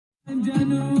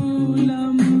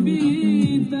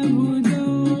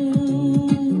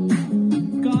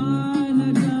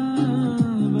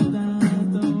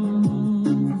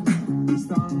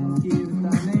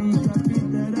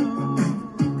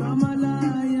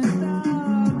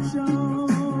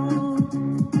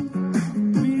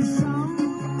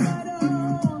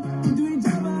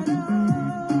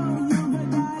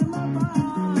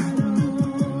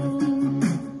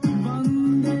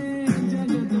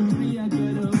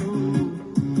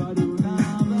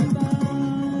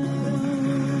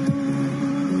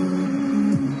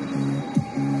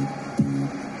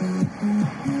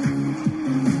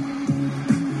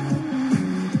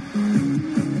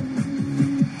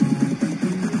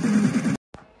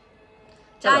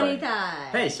Tiny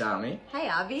time. Hey, Shami. Hey,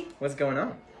 Avi. What's going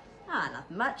on?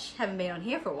 Nothing much. Haven't been on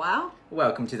here for a while.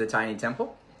 Welcome to the Tiny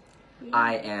Temple. Yeah.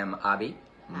 I am Abi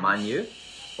Manyu,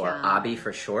 or Shami. Abi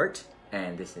for short,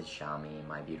 and this is Shami,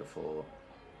 my beautiful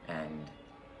and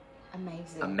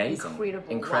Amazing.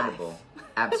 incredible, wife.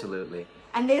 Absolutely.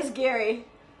 And there's Gary.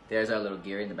 There's our little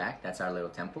gear in the back. That's our little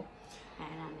temple. And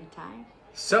Anitai.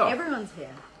 So, Everyone's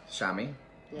here. Shami,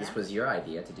 Yeah. this was your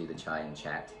idea to do the chai and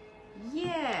chat.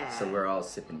 Yeah. So we're all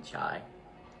sipping chai,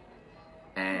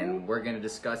 and we're gonna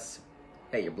discuss.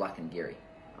 Hey, you're blocking Gary.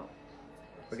 Oh,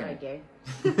 We're sorry,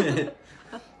 gonna. Gary.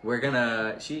 We're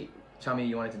gonna. Shami,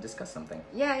 you wanted to discuss something.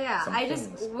 Yeah. Some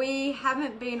things. We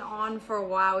haven't been on for a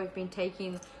while. We've been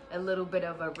taking a little bit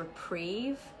of a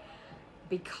reprieve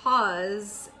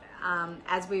because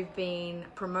as we've been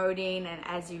promoting and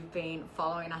as you've been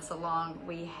following us along,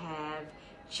 we have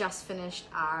just finished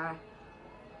our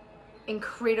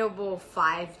incredible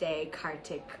 5-day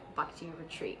Kartik Bhakti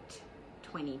Retreat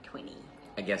 2020.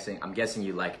 I'm guessing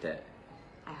you liked it.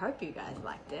 I hope you guys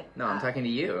liked it. No, I'm talking to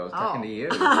you. I was talking to you.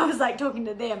 I was like talking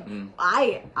to them.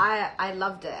 I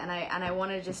loved it, and I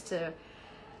wanted just to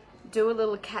do a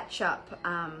little catch up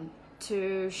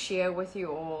to share with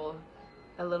you all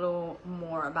a little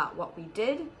more about what we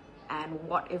did and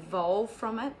what evolved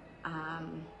from it.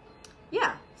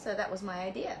 Yeah, so that was my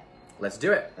idea. Let's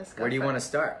do it. Let's go Where do you for want it. to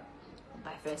start?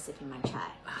 By first sipping my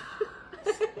chai.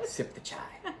 Sip the chai.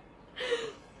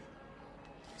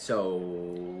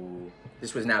 So,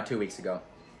 this was now 2 weeks ago.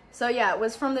 So yeah, it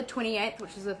was from the 28th,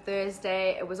 which was a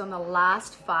Thursday. It was on the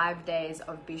last 5 days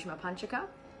of Bhishma Panchaka,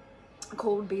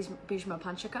 called Bhishma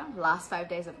Panchaka, last 5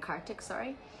 days of Kartik,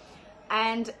 sorry.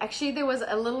 And actually there was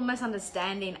a little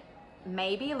misunderstanding,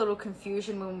 maybe a little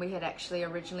confusion when we had actually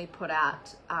originally put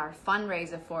out our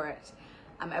fundraiser for it.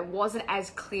 It wasn't as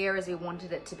clear as we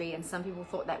wanted it to be, and some people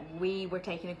thought that we were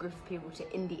taking a group of people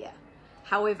to India.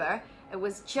 However, it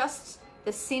was just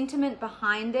the sentiment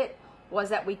behind it was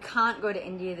that we can't go to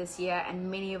India this year,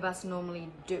 and many of us normally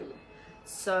do.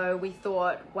 So we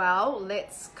thought, well,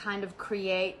 let's kind of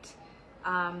create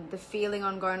the feeling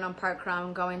on going on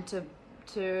Parakram, going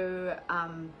to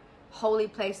holy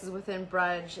places within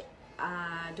Braj,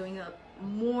 doing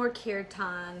more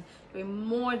kirtan, doing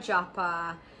more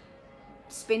japa,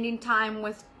 spending time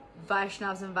with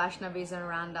Vaishnavas and Vaishnavis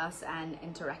around us and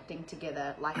interacting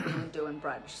together like we would do in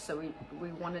Braj. So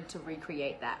we wanted to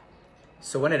recreate that.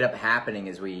 So what ended up happening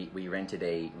is we rented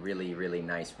a really, really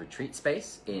nice retreat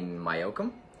space in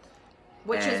Mayokam.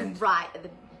 Which is right at the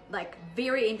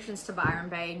very entrance to Byron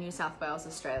Bay, New South Wales,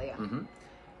 Australia. Mm-hmm.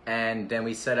 And then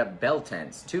we set up bell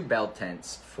tents, 2 bell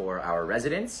tents for our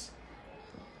residents.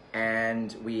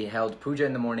 And we held puja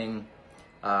in the morning,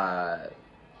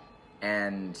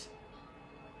 and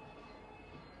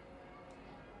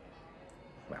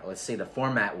well, let's say the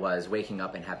format was waking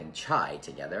up and having chai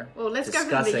together. Well, let's go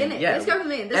from the beginning. Yeah, let's go from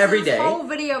the beginning. This whole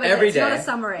video is every it's day, not a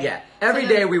summary. Yeah, every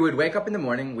day we would wake up in the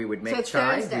morning, we would make so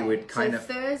chai, Thursday. we would kind of...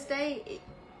 Thursday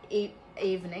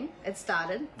evening, it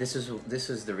started. This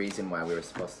is the reason why we were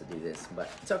supposed to do this, but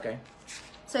it's okay.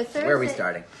 So Thursday... Where are we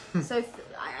starting? So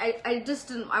I just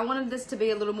didn't... I wanted this to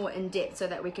be a little more in-depth so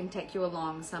that we can take you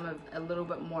along a little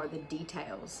bit more of the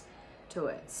details to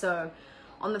it. So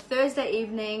on the Thursday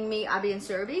evening, me, Abi, and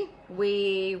Surabhi,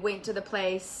 we went to the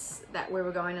place that we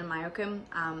were going in Mayokam.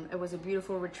 It was a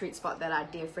beautiful retreat spot that our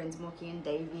dear friends Mookie and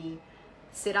Davey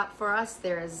set up for us.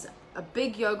 There is a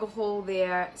big yoga hall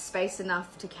there, space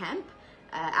enough to camp,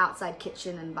 outside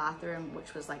kitchen and bathroom,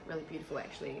 which was really beautiful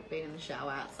actually, being in the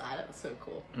shower outside. It was so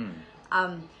cool.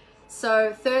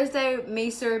 So Thursday, me,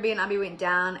 Surabhi, and Abi went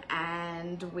down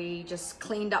and we just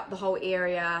cleaned up the whole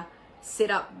area,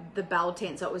 set up the bell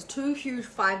tent. So it was 2 huge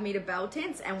 5-meter bell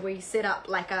tents, and we set up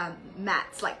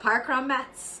mats, like Parakram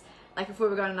mats. Like if we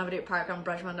were going to Navadip Parakram,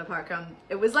 Brajmanda Parakram,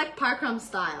 it was like Parakram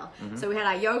style. So we had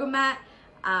our yoga mat.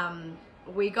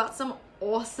 We got some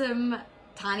awesome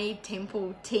Tiny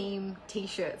Temple team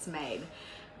t-shirts made.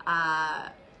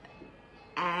 and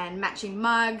matching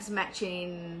mugs,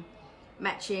 matching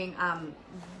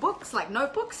books, like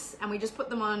notebooks, and we just put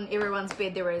them on everyone's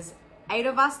bed. There was 8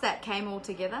 of us that came all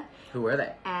together. Who were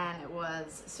they? And it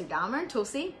was Sudama and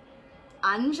Tulsi,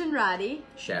 Anj and Radi,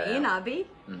 Shout me out. and Abhi,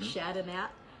 shouting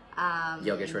out.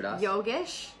 Yogesh Radas.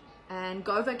 Yogesh and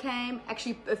Gova came.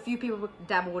 Actually, a few people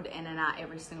dabbled in and out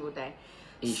every single day.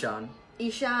 Ishan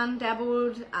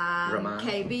dabbled. Raman.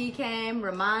 KB came.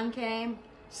 Raman came.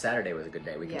 Saturday was a good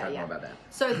day. We can talk more about that.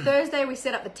 So Thursday we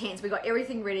set up the tents. We got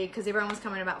everything ready because everyone was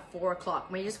coming about 4 o'clock.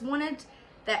 We just wanted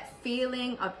that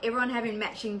feeling of everyone having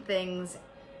matching things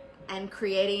and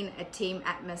creating a team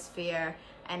atmosphere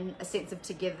and a sense of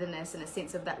togetherness and a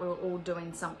sense of that we were all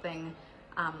doing something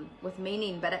with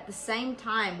meaning. But at the same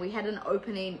time, we had an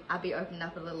opening. Abhi opened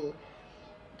up a little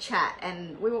chat,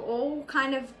 and we were all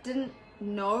kind of didn't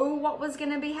know what was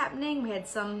going to be happening. We had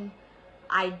some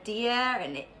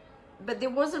idea, but there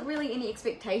wasn't really any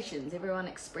expectations. Everyone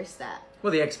expressed that.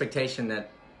 Well, the expectation that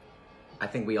I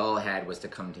think we all had was to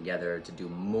come together to do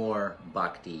more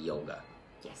bhakti yoga.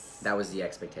 Yes. That was the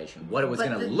expectation. What it was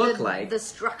going to look like, the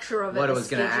structure of it, what it the was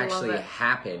going to schedule of actually it.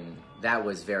 happen, that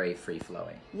was very free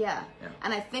flowing. Yeah. Yeah.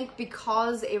 And I think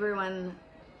because everyone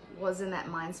was in that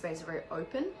mind space very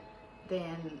open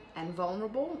and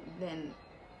vulnerable, then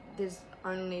there's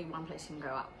only one place you can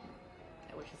go up,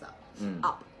 which is up.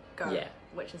 Up. Go. Yeah.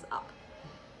 Which is up.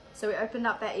 So we opened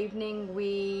up that evening.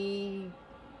 We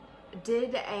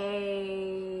did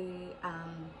a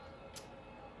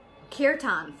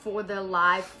kirtan for the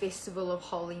live festival of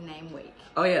Holy Name Week.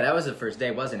 Oh yeah, that was the first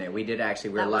day, wasn't it? We did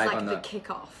actually. We're That was live like on the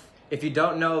kickoff. If you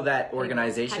don't know that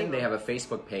organization, How do they you- have a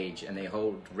Facebook page and they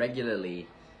hold regularly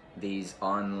these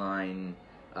online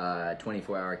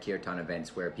 24-hour kirtan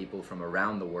events where people from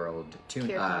around the world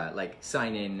Kirtan.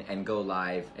 sign in and go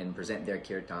live and present their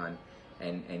kirtan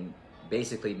and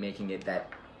basically making it that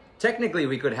technically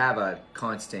we could have a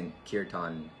constant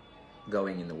kirtan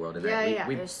going in the world. And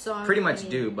we There's so pretty much many.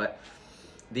 do, but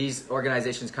these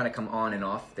organizations kind of come on and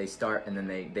off. They start and then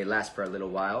they last for a little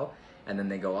while and then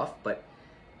they go off. But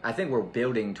I think we're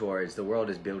building towards, the world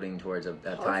is building towards a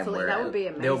time Hopefully, where that would be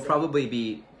there'll amazing. probably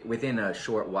be, within a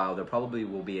short while, there probably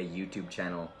will be a YouTube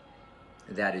channel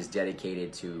that is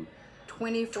dedicated to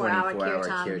 24-hour 24-hour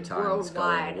kirtan kirtans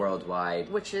going worldwide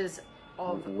which is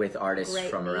of with artists great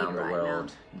from need around the right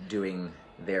world doing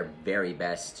their very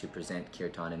best to present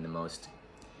kirtan in the most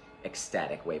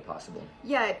ecstatic way possible.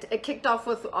 Yeah, it kicked off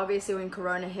with obviously when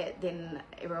Corona hit, then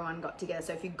everyone got together.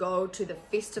 So if you go to the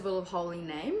Festival of Holy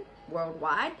Name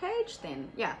worldwide page,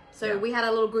 then So we had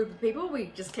a little group of people.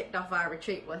 We just kicked off our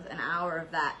retreat with an hour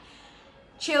of that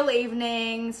chill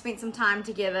evening, spent some time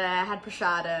together, had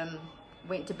prasadam,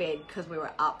 went to bed because we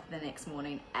were up the next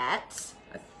morning at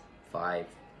 5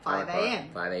 a.m.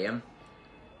 5 a.m.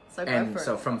 So go And for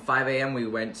so it. from 5 a.m.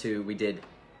 we did,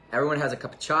 everyone has a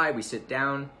cup of chai, we sit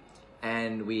down,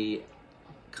 and we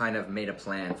kind of made a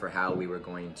plan for how we were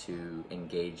going to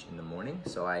engage in the morning.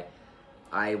 So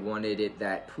I wanted it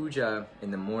that puja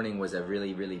in the morning was a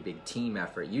really, really big team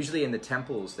effort. Usually in the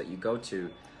temples that you go to,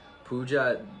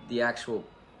 puja, the actual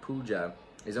puja,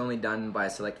 is only done by a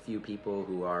select few people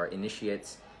who are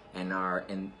initiates and are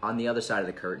on the other side of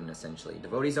the curtain, essentially.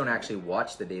 Devotees don't actually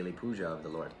watch the daily puja of the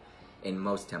Lord in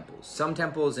most temples. Some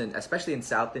temples, and especially in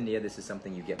South India, this is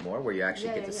something you get more, where you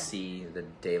actually get to see the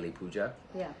daily puja.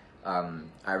 Yeah.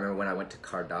 I remember when I went to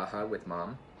Kardaha with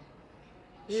Mom,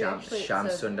 Yeah, Sham actually,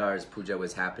 Sundar's puja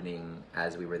was happening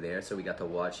as we were there, so we got to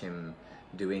watch him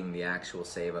doing the actual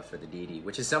seva for the deity,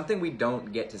 which is something we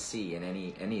don't get to see in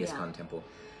any ISKCON temple.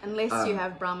 Unless you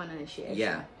have Brahman initiation.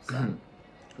 Yeah, So.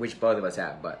 which both of us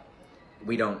have, but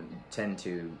we don't tend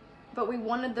to. But we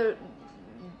wanted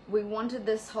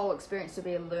this whole experience to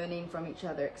be a learning from each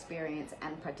other experience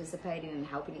and participating and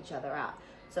helping each other out.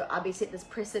 So Abhi set this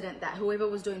precedent that whoever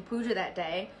was doing puja that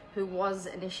day, who was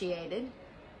initiated,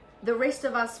 the rest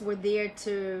of us were there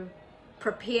to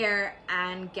prepare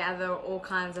and gather all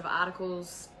kinds of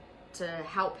articles to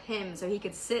help him so he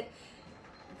could sit,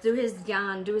 do his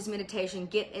dhyan, do his meditation,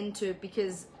 get into,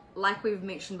 because like we've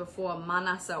mentioned before,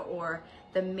 manasa, or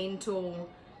the mental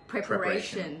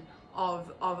preparation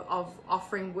of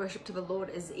offering worship to the Lord,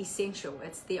 is essential.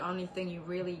 It's the only thing you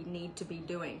really need to be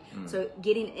doing. So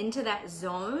getting into that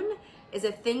zone is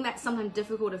a thing that's sometimes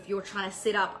difficult if you're trying to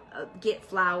set up, get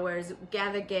flowers,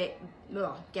 gather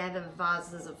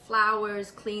vases of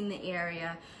flowers, clean the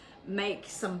area, make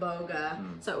some boga.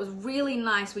 So it was really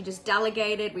nice. We just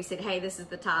delegated. We said, hey, this is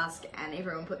the task, and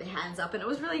everyone put their hands up, and it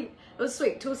was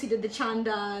sweet. Tulsi did the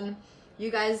chandan.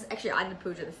 You guys, actually, I did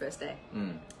puja the first day.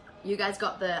 You guys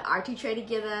got the arti tray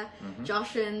together.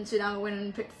 Josh and Sudama went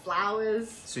and picked flowers.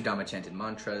 Sudama chanted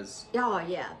mantras. Oh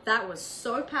yeah, that was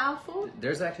so powerful.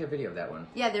 There's actually a video of that one.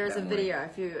 Yeah, there is that a morning.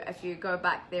 video. If you go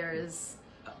back, there is.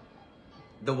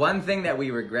 The one thing that we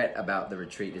regret about the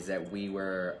retreat is that we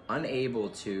were unable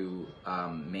to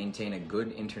maintain a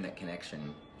good internet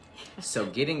connection. So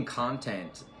getting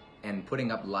content and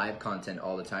putting up live content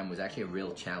all the time was actually a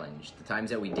real challenge. The times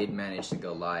that we did manage to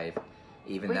go live,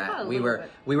 even We got that a we little were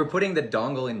bit. we were putting the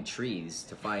dongle in trees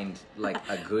to find like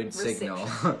a good signal.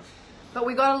 But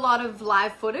we got a lot of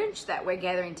live footage that we're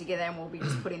gathering together, and we'll be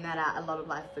just putting that out. A lot of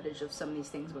live footage of some of these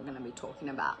things we're going to be talking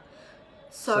about.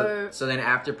 So then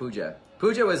after puja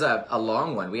was a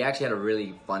long one. We actually had a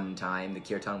really fun time. The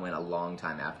kirtan went a long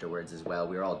time afterwards as well.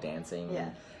 We were all dancing. Yeah.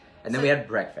 And then So- we had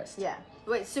breakfast. yeah.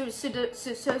 Wait, so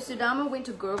Sudama went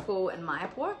to Gurukul in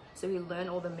Mayapur, so he learned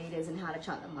all the meters and how to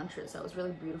chant the mantras. So it was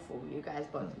really beautiful. You guys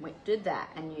both did that,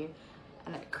 and it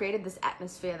created this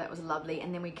atmosphere that was lovely.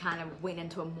 And then we kind of went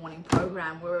into a morning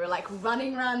program where we were like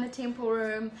running around the temple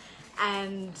room,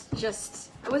 and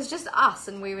it was just us,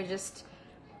 and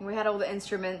we had all the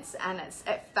instruments, and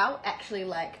it felt actually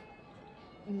like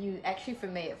for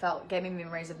me it gave me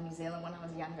memories of New Zealand when I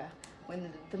was younger,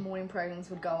 when the morning programs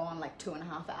would go on like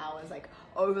 2.5 hours, like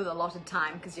over the allotted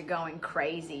time, because you're going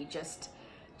crazy, just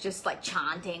like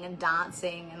chanting and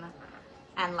dancing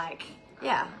and like,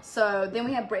 yeah. So then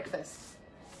we had breakfast.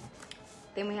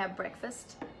 And at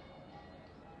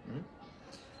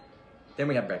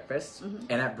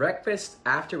breakfast,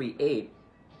 after we ate,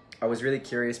 I was really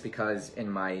curious because in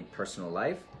my personal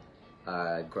life,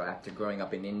 after growing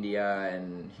up in India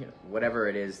and whatever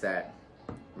it is that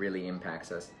really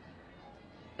impacts us,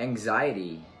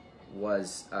 anxiety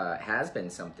has been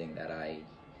something that I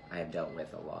have dealt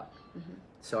with a lot.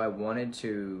 So I wanted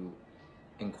to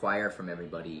inquire from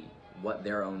everybody what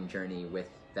their own journey with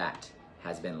that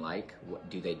has been like. What,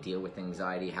 do they deal with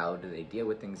anxiety? How do they deal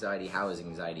with anxiety? How has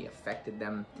anxiety affected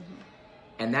them?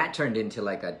 And that turned into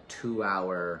like a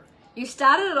 2-hour... You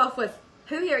started it off with,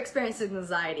 who here experiences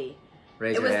anxiety?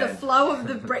 Raise It your was the hand. flow of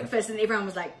the breakfast, and everyone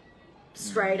was like,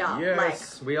 straight up, like,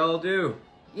 Yes, we all do.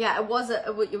 yeah, it was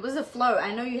a flow.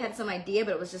 I know you had some idea,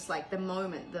 but it was just like the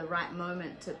right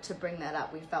moment to bring that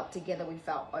up. We felt together, we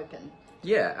felt open.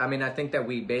 Yeah, I mean, I think that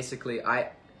we basically, I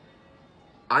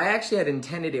actually had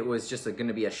intended it was just going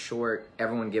to be a short,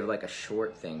 everyone give like a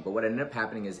short thing. But what ended up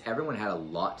happening is everyone had a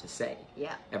lot to say.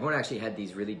 Yeah. Everyone actually had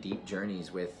these really deep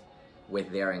journeys with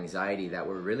their anxiety that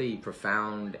were really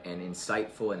profound and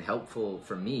insightful and helpful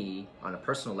for me on a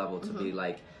personal level to be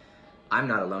like, I'm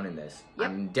not alone in this. Yep.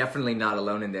 I'm definitely not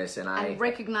alone in this. And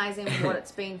recognizing what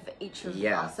it's been for each of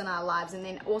us in our lives, and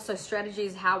then also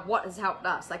strategies, what has helped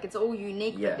us. Like, it's all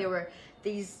unique, but there were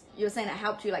these, you were saying it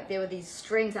helped you, like there were these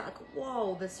strings that like,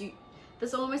 whoa,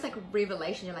 this almost like a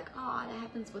revelation. You're like, oh, that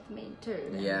happens with me too.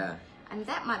 And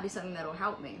that might be something that'll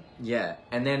help me. Yeah,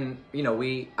 and then,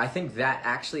 I think that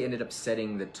actually ended up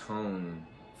setting the tone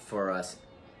for us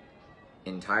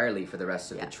entirely for the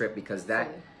rest of the trip, because that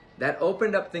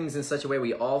opened up things in such a way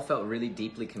we all felt really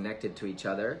deeply connected to each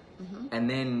other. And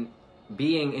then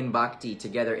being in bhakti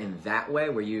together in that way,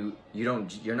 where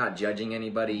you're not judging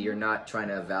anybody, you're not trying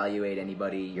to evaluate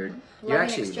anybody, you're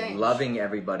actually exchange. loving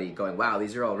everybody, going, wow,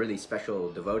 these are all really special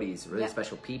devotees, really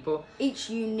special people. Each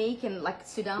unique, and like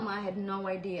Sudama, I had no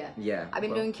idea. Yeah. I've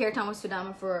been doing kirtan with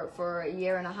Sudama for a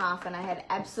year and a half, and I had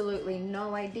absolutely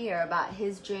no idea about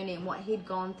his journey and what he'd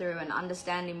gone through, and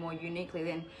understanding more uniquely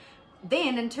than.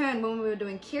 Then, in turn, when we were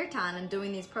doing kirtan and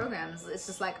doing these programs, it's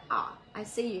just like, I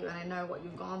see you and I know what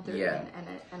you've gone through,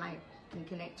 and I can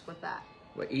connect with that.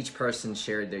 Where each person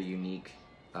shared their unique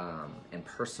and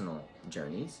personal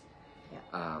journeys.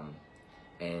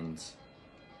 And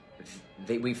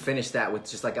we finished that with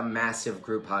just like a massive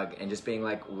group hug and just being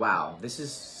like, wow, this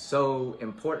is so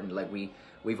important. Like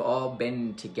we've all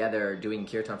been together doing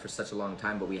kirtan for such a long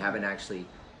time, but we haven't actually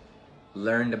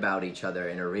learned about each other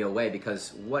in a real way,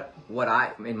 because what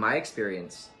I, in my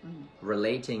experience,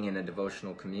 relating in a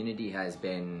devotional community has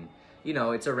been,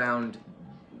 it's around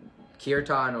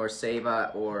kirtan or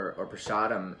seva or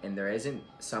prasadam, and there isn't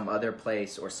some other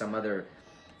place or some other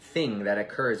thing that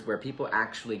occurs where people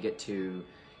actually get to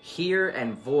hear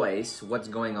and voice what's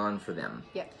going on for them.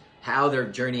 How their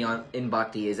journey in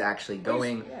bhakti is actually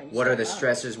going, what are the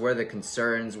stressors, what are the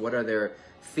concerns, what are their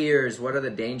fears, what are the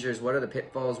dangers, what are the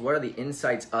pitfalls, what are the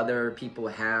insights other people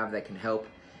have that can help.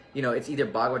 It's either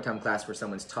Bhagavatam class where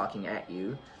someone's talking at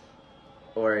you,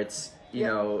 or it's,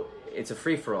 it's a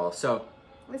free-for-all. So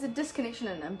there's a disconnection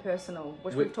and impersonal,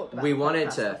 which we've talked about. We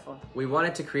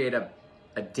wanted to create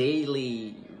a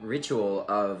daily ritual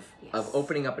of Yes.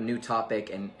 opening up a new topic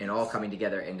and all coming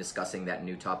together and discussing that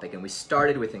new topic. And we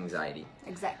started with anxiety.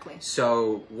 Exactly.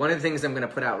 So one of the things I'm going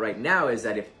to put out right now is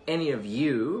that if any of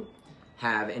you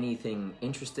have anything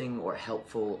interesting or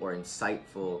helpful or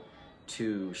insightful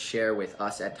to share with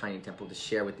us at Tiny Temple, to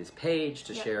share with this page,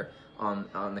 to Yep. share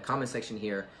on the comment section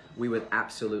here, we would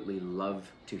absolutely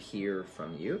love to hear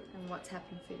from you And what's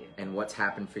happened for you? and what's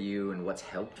happened for you and what's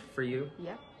helped for you.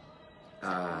 Yep.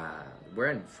 We're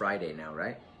on Friday now,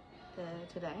 right?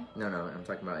 Today. No, I'm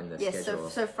talking about in the Yes. schedule.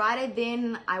 So Friday,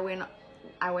 then I went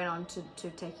on to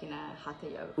taking a hatha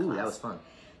yoga class. Ooh, that was fun.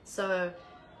 So,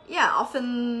 yeah,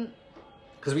 often.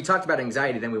 Because we talked about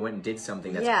anxiety, then we went and did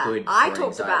something that's Yeah, good for I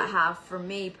talked anxiety. about how, for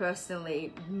me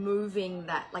personally, moving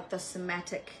that, like the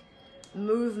somatic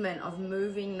movement of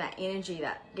moving that energy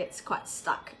that gets quite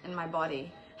stuck in my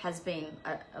body has been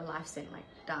a lifesaver. Like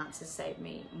dance has saved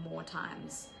me more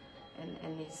times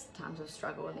in these times of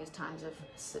struggle and these times of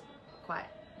quite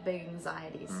big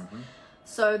anxieties.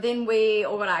 So then we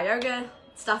all got our yoga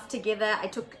stuff together. I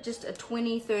took just a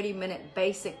 20-30 minute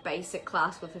basic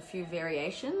class with a few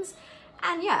variations.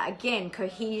 And yeah, again,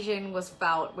 cohesion was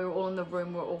felt. We were all in the room,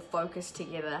 we were all focused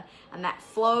together. And that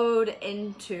flowed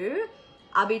into,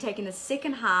 I'll be taking the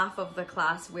second half of the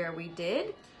class where we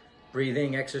did.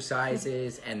 Breathing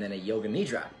exercises and then a yoga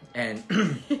nidra. And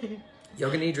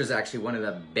yoga nidra is actually one of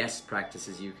the best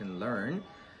practices you can learn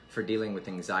for dealing with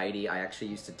anxiety. I actually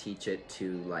used to teach it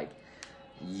to like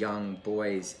young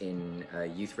boys in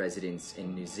youth residence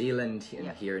in New Zealand and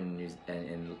Yep. here in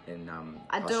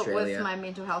I do it Australia. with my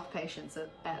mental health patients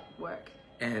at work.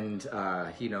 And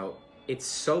you know, it's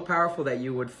so powerful that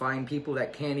you would find people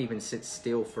that can't even sit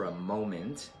still for a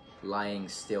moment, lying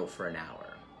still for an hour.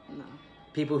 No.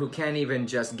 People who can't even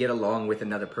just get along with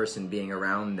another person being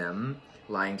around them,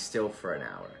 lying still for an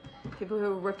hour. People who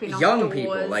are ripping off Young doors.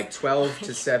 people, like 12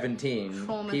 to 17,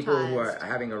 people who are Traumatized.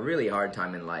 having a really hard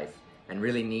time in life and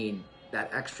really need that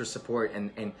extra support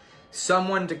and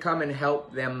someone to come and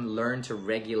help them learn to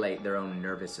regulate their own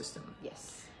nervous system.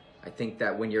 Yes. I think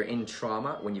that when you're in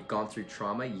trauma, when you've gone through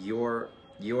trauma, your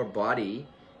body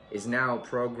is now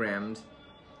programmed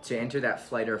to enter that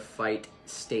flight or fight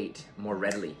state more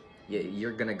readily.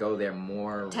 You're gonna go there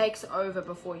more. Takes over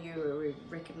before you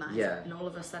recognize Yeah. it, and all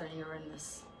of a sudden you're in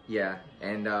this. Yeah,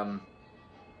 and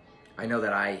I know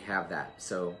that I have that,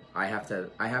 so I have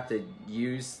to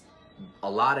use a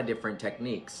lot of different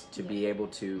techniques to be able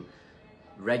to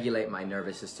regulate my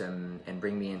nervous system and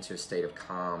bring me into a state of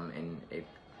calm. And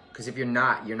because if you're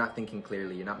not thinking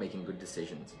clearly, you're not making good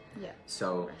decisions. Yeah.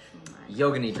 So Rational mind.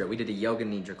 yoga nidra, we did a yoga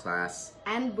nidra class,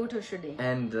 And Bhutto Shuddhi.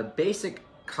 and the basic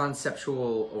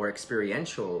conceptual or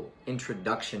experiential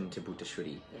introduction to Bhutto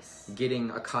Shuddhi. Yes. Getting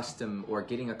accustomed or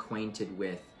getting acquainted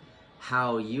with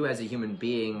how you as a human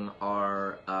being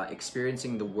are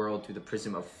experiencing the world through the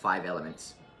prism of 5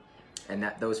 elements. And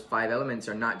that those 5 elements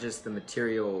are not just the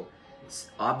material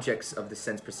objects of the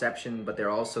sense perception, but they're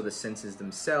also the senses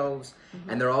themselves.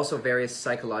 And they're also various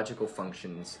psychological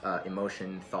functions,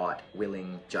 emotion, thought,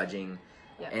 willing, judging,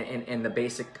 Yeah. and the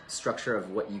basic structure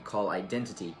of what you call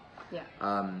identity.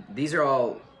 Yeah. These are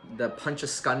all the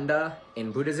Panchaskanda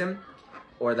in Buddhism,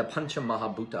 or the Pancha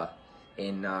Mahabhuta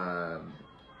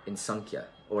in Sankhya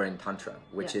or in Tantra,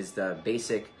 which Yeah. is the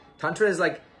basic. Tantra is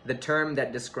like the term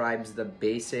that describes the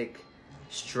basic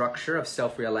structure of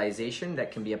self-realization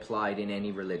that can be applied in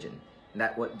any religion.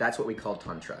 That's what we call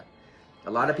Tantra.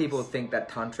 A lot of people think that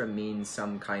Tantra means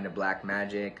some kind of black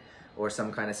magic or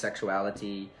some kind of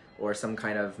sexuality or some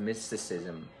kind of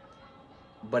mysticism.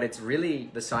 But it's really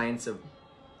the science of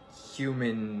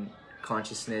human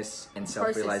consciousness and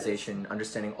self-realization,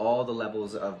 understanding all the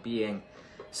levels of being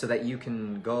so that you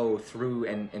can go through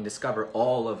and discover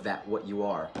all of that, what you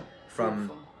are.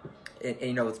 From, Beautiful.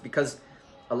 you know, it's because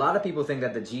a lot of people think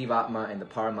that the Jivatma and the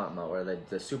Paramatma, or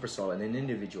the super soul and an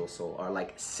individual soul, are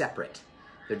like separate.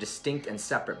 They're distinct and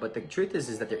separate. But the truth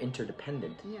is that they're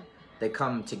interdependent. Yeah. They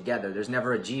come together. There's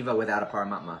never a Jiva without a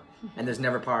Paramatma, and there's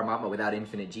never Paramatma without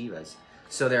infinite Jivas.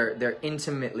 So they're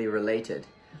intimately related.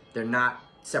 They're not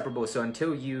separable. So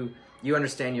until you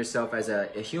understand yourself as a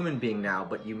human being now,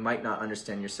 but you might not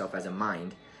understand yourself as a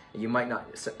mind. You might not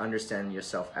understand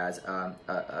yourself as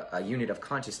a unit of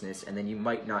consciousness, and then you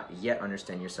might not yet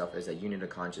understand yourself as a unit of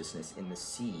consciousness in the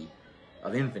sea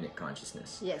of infinite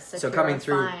consciousness. Yes. So coming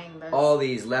through purifying those- all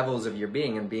these levels of your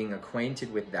being and being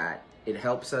acquainted with that, it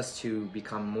helps us to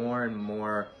become more and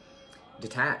more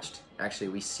detached. Actually,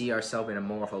 we see ourselves in a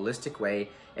more holistic way,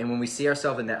 and when we see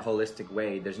ourselves in that holistic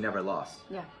way, there's never loss.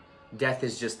 Yeah. Death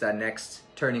is just the next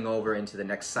turning over into the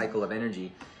next cycle of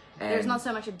energy. And there's not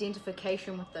so much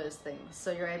identification with those things,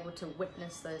 so you're able to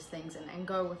witness those things and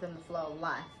go within the flow of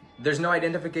life. there's no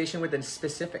identification with a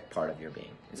specific part of your being.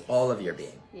 It's all of your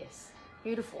being. Yes.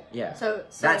 Beautiful. Yeah. So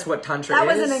that's what Tantra that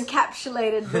is. was an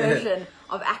encapsulated version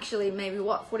of actually maybe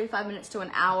 45 minutes to an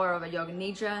hour of a yoga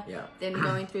nidra. Yeah. Then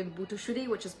going through the Bhuta Shuddhi,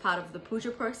 which is part of the puja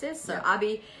process. So Yeah.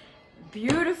 Abhi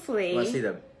beautifully. Want to see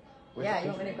the? Yeah, you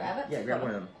want me to grab it? Yeah, grab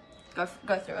one of them.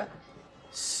 Go through it.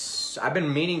 I've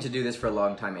been meaning to do this for a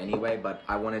long time anyway, but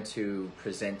I wanted to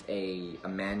present a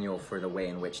manual for the way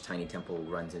in which Tiny Temple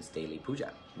runs its daily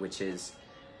puja, which is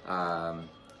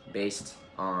based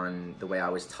on the way I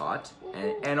was taught,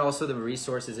 and also the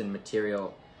resources and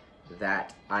material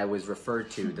that I was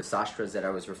referred to, the sastras that I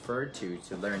was referred to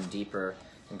learn deeper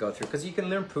and go through. Because you can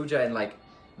learn puja in like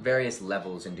various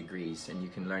levels and degrees, and you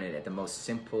can learn it at the most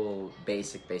simple,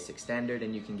 basic standard,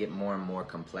 and you can get more and more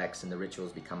complex, and the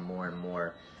rituals become more and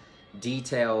more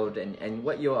detailed, and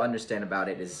what you'll understand about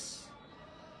it is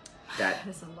that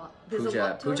There's a lot. There's a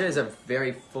lot to puja it. is a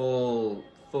very full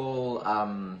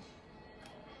form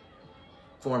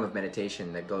of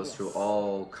meditation that goes through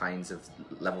all kinds of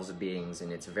levels of beings,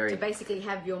 and it's a very To basically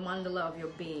have your mandala of your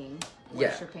being Yeah.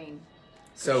 worshipping.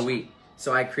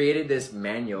 so I created this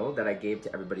manual that I gave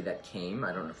to everybody that came.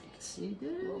 I don't know if you can see A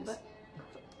little this. bit.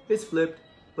 It's flipped,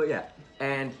 but yeah,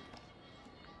 and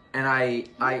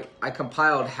I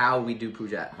compiled how we do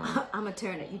puja at home. I'm gonna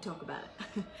turn it. You talk about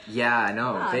it. Yeah, I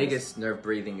know. Ah, Vagus nerve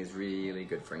breathing is really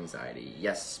good for anxiety.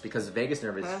 Yes, because the vagus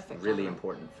nerve is Perfect, really uh-huh.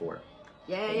 important for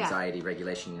Yeah. anxiety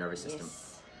regulation, nervous system.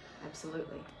 Yes,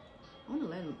 absolutely. I want to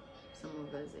learn some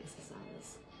of those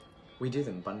exercises. We do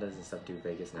them. Bandhas and stuff do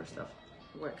vagus nerve stuff.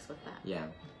 Works with that. Yeah,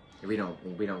 we don't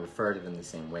refer to them the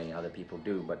same way other people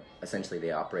do, but essentially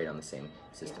they operate on the same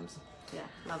systems. Yeah,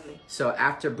 lovely. So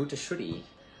after Bhuta Shuddhi,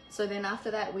 So then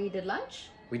after that, we did lunch.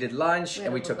 we did lunch We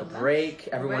and had we a took a little break. lunch.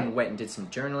 Everyone Right. went and did some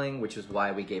journaling, which is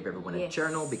why we gave everyone a Yes.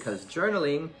 journal, because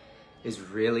journaling is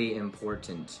really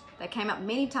important. That came up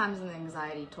many times in the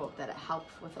anxiety talk that it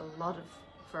helped with for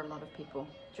a lot of people,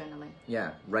 journaling.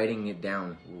 Yeah, writing it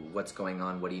down. What's going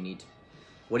on? What do you need?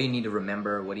 What do you need to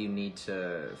remember? What do you need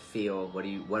to feel?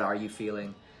 What are you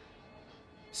feeling?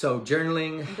 So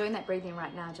journaling. I'm doing that breathing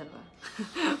right now, Jennifer.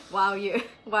 while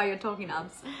you're talking,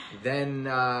 Abs. Then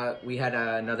we had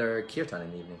another kirtan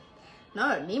in the evening. No,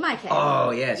 Nimai came.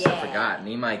 Oh yes, I Yeah. forgot.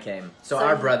 Nimai came. So So-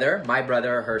 our brother, my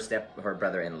brother, her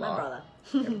brother-in-law, My brother.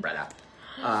 her brother,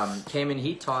 came and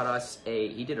he taught us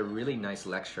he did a really nice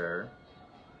lecture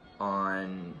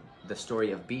on the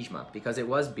story of Bhishma, because it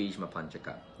was Bhishma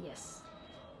Panchaka. Yes.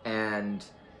 And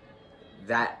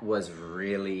that was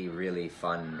really, really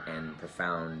fun and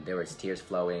profound. There was tears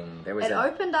flowing. There was It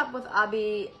opened up with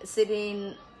Abhi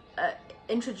sitting,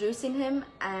 introducing him,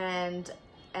 and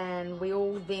we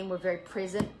all then were very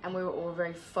present, and we were all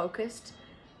very focused.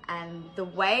 And the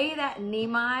way that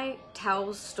Nimai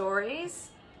tells stories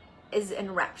is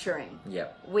enrapturing.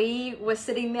 Yep. We were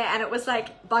sitting there, and it was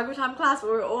like Bhagavatam class. We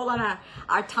were all on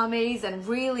our tummies and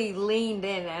really leaned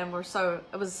in, and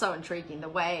it was so intriguing the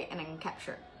way and it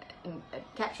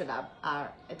captured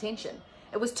our attention.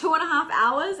 It was 2.5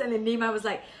 hours, and then Nimai was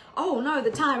like, "Oh no,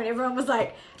 the time!" And everyone was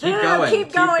like, Keep "No, going, keep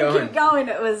keep going, going." keep going."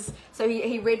 It was so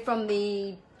he read from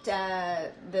the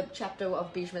chapter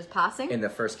of Bhishma's passing. In the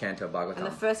first canto of Bhagavatam. In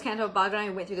the first canto of Bhagavatam, he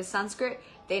went through the Sanskrit.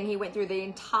 Then he went through the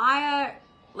entire,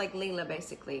 like, Leela,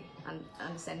 basically,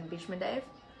 understanding Bhishma Dev.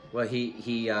 Well,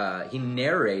 he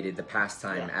narrated the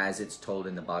pastime Yeah. as it's told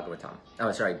in the Bhagavatam.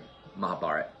 Oh, sorry,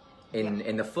 Mahabharata.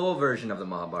 In the full version of the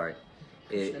Mahabharata,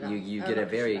 you get a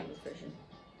very.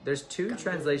 There's two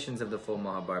translations of the full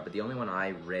Mahabharata, but the only one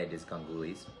I read is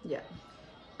Ganguly's. Yeah.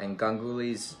 And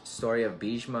Ganguly's story of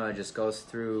Bhishma just goes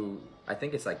through, I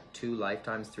think it's like 3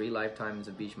 lifetimes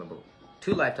of Bhishma. But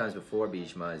 2 lifetimes before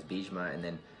Bhishma is Bhishma, and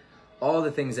then all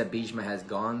the things that Bhishma has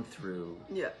gone through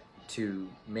Yeah. to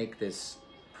make this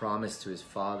promise to his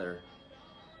father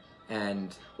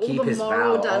and All keep the his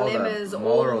moral vow. dilemmas, all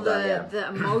all the moral the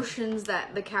emotions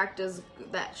that the characters,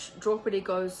 that Draupadi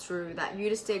goes through, that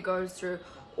Yudhisthira goes through,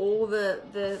 all the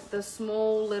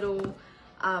small little,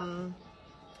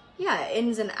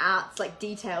 ins and outs, like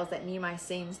details that Nimai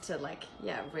seems to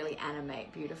really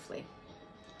animate beautifully.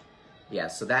 Yeah,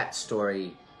 so that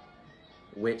story,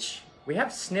 which we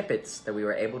have snippets that we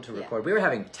were able to Yeah. record. We were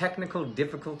having technical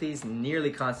difficulties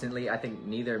nearly constantly. I think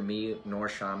neither me nor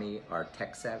Shami are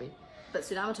tech savvy. But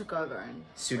Sudama took over, and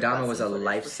Sudama was a some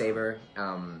footage for lifesaver.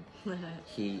 sure.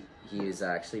 He is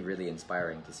actually really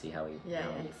inspiring to see how he, Yeah,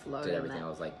 he flowed did in everything. that. I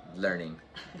was like learning.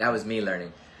 That was me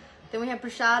learning. Then we had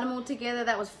Prashadam all together.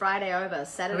 That was Friday over. We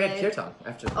Saturday. had Kirtan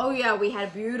after. Oh yeah, we had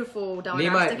a beautiful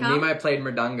Damanastakam. Nimai played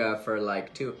Mridanga for like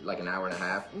an hour and a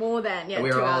half. More than, yeah. And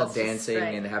we 2 were all hours, just dancing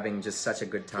straight. and having just such a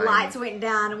good time. Lights went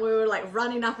down and we were like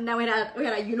running up and down. We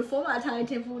had our uniform, our Tiny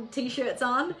Temple t-shirts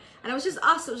on. And it was just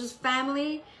us. It was just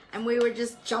family. And we were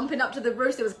just jumping up to the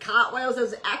roofs. There was cartwheels. There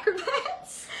was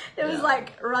acrobats. It was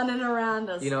like running around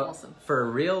us. You know, awesome. for a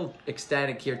real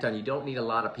ecstatic kirtan, you don't need a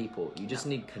lot of people. You just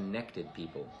need connected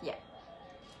people. Yeah.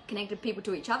 Connected people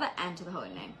to each other and to the holy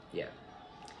name. Yeah.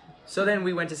 So then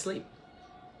we went to sleep.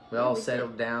 We all we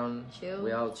settled down. Chilled.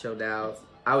 We all chilled out.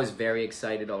 I was very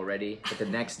excited already. But the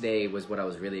next day was what I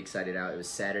was really excited about. It was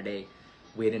Saturday.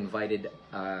 We had invited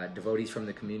devotees from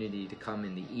the community to come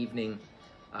in the evening.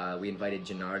 We invited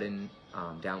Janardhan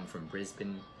down from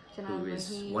Brisbane, who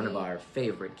is one of our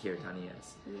favorite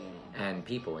kirtaniyas. Yeah. And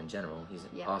people in general. He's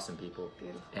awesome people.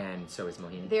 Beautiful. And so is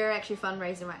Mohini. They're actually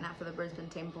fundraising right now for the Brisbane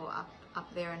Temple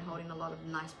up there and holding a lot of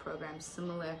nice programs,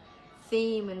 similar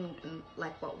theme and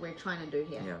like what we're trying to do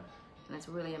here. Yeah. And it's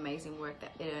really amazing work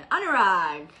that they're doing.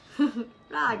 Anurag!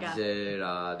 Raga!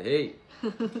 Radhe.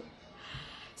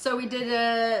 So we did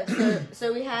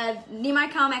so we had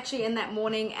Nimai come actually in that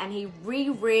morning and he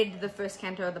reread the first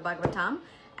canto of the Bhagavatam,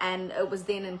 and it was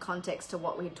then in context to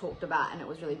what we had talked about, and it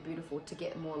was really beautiful to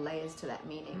get more layers to that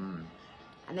meaning.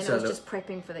 And then So it was just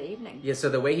prepping for the evening. Yeah, so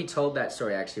the way he told that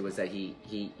story actually was that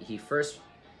he first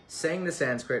sang the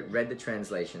Sanskrit, read the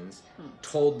translations,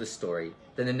 told the story.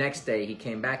 Then the next day he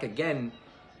came back again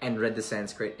and read the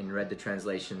Sanskrit and read the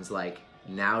translations like,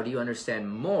 now do you understand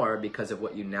more because of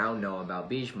what you now know about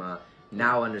Bhishma?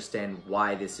 Now understand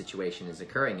why this situation is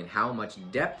occurring and how much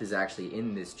depth is actually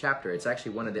in this chapter. It's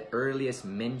actually one of the earliest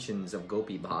mentions of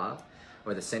Gopi Bhav,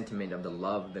 or the sentiment of the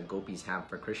love the gopis have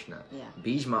for Krishna. Yeah.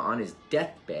 Bhishma on his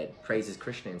deathbed praises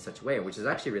Krishna in such a way, which is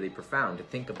actually really profound to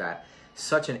think of that.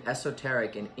 Such an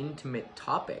esoteric and intimate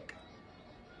topic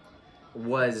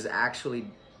was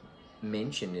actually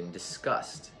mentioned and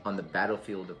discussed on the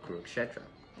battlefield of Kurukshetra.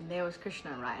 And there was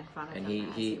Krishna right in front of And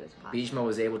him. Bhishma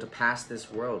was able to pass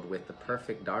this world with the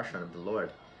perfect darshan of the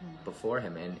Lord before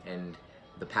him. And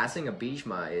the passing of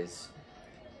Bhishma is...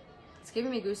 It's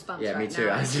giving me goosebumps Yeah, right me too.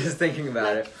 now. I was just thinking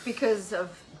about Like, it. because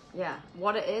of,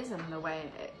 what it is and the way,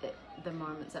 the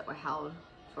moments that were held.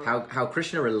 For, How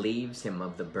Krishna relieves him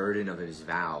of the burden of his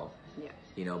vow. Yeah.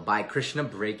 You know, by Krishna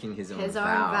breaking his own His own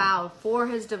vow. vow for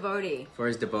his devotee. For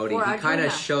his devotee. For He kind Arjuna.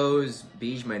 of shows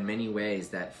Bhishma in many ways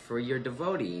that for your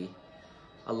devotee,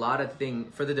 a lot of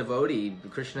for the devotee,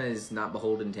 Krishna is not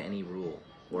beholden to any rule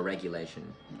or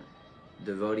regulation.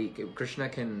 Krishna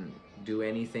can do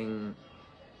anything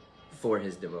for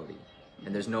his devotee.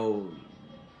 And there's no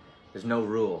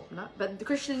rule. No, but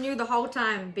Krishna knew the whole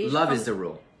time. Bhishma, Love is the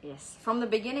rule. Yes, from the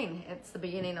beginning. It's the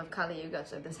beginning of Kali Yuga,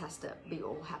 so this has to be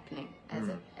all happening as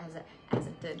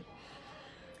it did.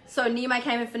 So Nimai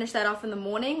came and finished that off in the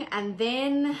morning, and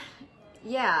then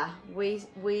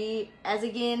we as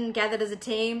again gathered as a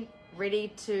team,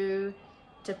 ready to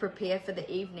prepare for the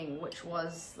evening, which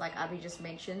was like Abhi just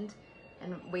mentioned,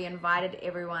 and we invited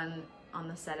everyone on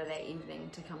the Saturday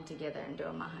evening to come together and do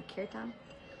a Mahakirtan.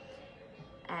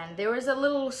 And there was a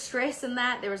little stress in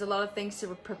that. There was a lot of things to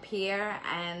prepare,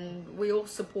 and we all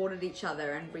supported each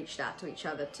other and reached out to each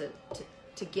other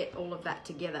to get all of that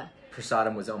together.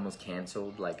 Prasadam was almost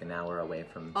cancelled, like an hour away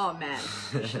from... Oh man,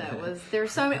 there are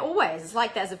so many, always, it's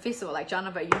like that as a festival, like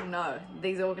Janava, you know,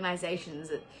 these organizations,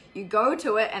 that you go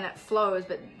to it and it flows,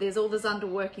 but there's all these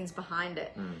underworkings behind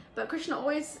it. But Krishna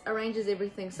always arranges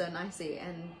everything so nicely,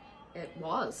 and it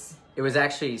was. It was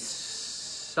actually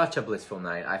such a blissful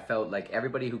night. I felt like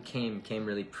everybody who came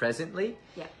really presently.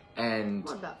 Yeah. And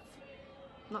What about,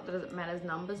 not that it matters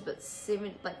numbers, but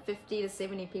 50 to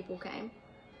 70 people came,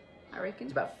 I reckon.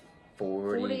 it's about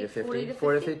 40 to 50. 40 to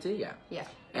 40 to 50? 50, yeah. Yeah.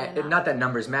 And not that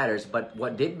numbers matters, but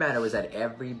what did matter was that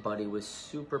everybody was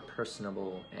super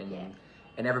personable,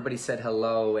 and everybody said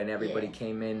hello, and everybody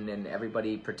came in, and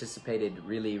everybody participated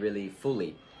really, really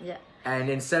fully. Yeah. And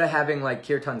instead of having like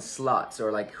kirtan slots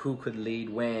or like who could lead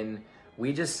when,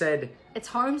 we just said... It's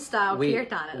home style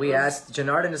kirtan. We asked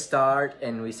Janardhan to start,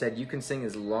 and we said, you can sing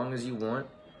as long as you want.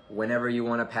 Whenever you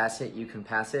want to pass it, you can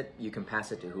pass it. You can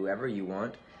pass it to whoever you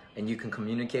want. And you can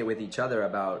communicate with each other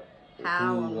about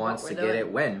who wants to get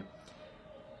it when.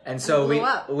 And so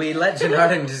we let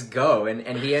Janardhan just go.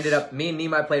 And he ended up... Me and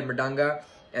Nimai played Mridanga.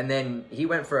 And then he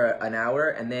went for an hour.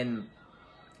 And then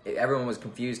everyone was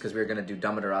confused because we were going to do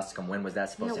Damodar Astakam. When was that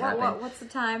supposed to happen? What's the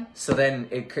time? So then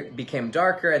it became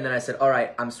darker, and then I said, all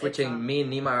right, I'm switching. on. Me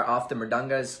and Nima are off the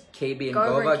Mridangas. KB and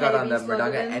Gover Gova and got on the KB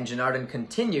slotted Mridanga, in. and Janardhan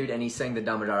continued, and he sang the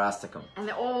Damodar Astakam. And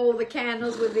all the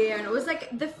candles were there, and it was like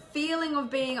the feeling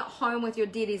of being at home with your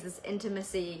deities, this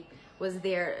intimacy was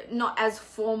there, not as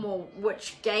formal,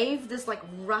 which gave this like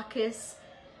ruckus,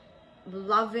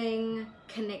 loving,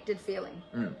 connected feeling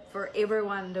for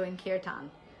everyone doing kirtan.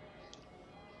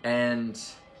 And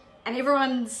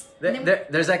everyone's...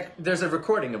 there's a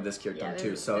recording of this kirtan Yeah,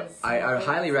 too, so there's I more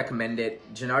highly videos. recommend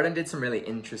it. Janardhan did some really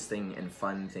interesting and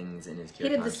fun things in his kirtan. He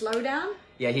did the slowdown.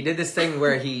 Yeah, he did this thing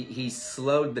where he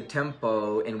slowed the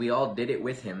tempo, and we all did it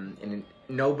with him, and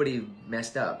nobody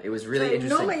messed up. It was really So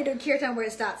interesting. normally you do kirtan where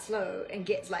it starts slow and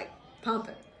gets like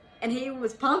pumping. And he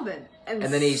was pumping. And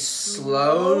And then he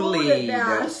slowed slowly it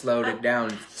down. slowed it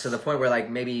down to the point where like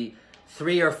maybe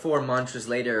 3 or 4 mantras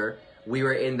later, we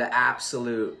were in the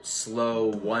absolute slow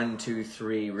 1, 2,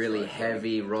 3, really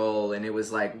heavy roll, and it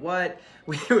was like, what?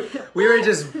 We were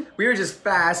just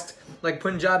fast, like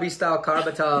Punjabi style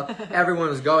Karbatal. Everyone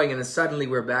was going, and then suddenly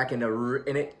we're back and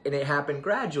it happened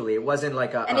gradually. It wasn't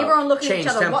like a And everyone looking at each change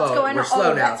other, tempo. what's going We're on?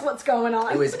 slow Oh, now. that's what's going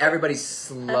on. It was everybody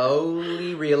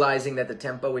slowly realizing that the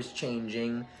tempo is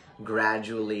changing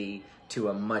gradually to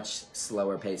a much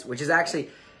slower pace, which is actually,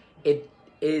 it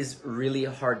is really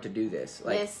hard to do this.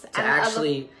 Like, Yes, to and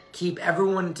actually keep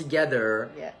everyone together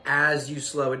Yeah. as you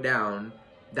slow it down,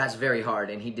 that's very hard.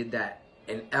 And he did that,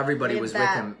 and everybody Did was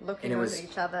that, with him. looking And it over was,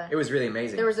 each other. it was really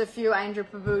amazing. There was a few Andrew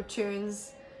Prabhu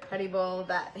tunes, Haribol,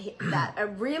 that are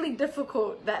really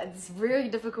difficult. That's really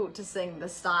difficult to sing the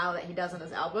style that he does on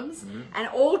his albums. And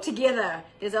all together,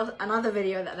 there's another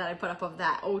video that I put up of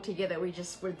that. All together, we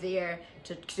just were there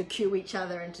to cue each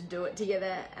other and to do it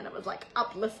together, and it was like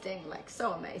uplifting, like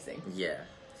so amazing. Yeah.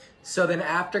 So then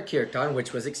after Kirtan,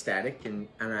 which was ecstatic, and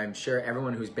I'm sure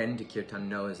everyone who's been to Kirtan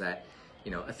knows that,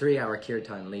 you know, a 3-hour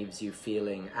Kirtan leaves you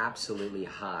feeling absolutely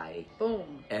high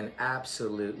Boom. and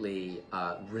absolutely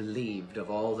relieved of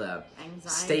all the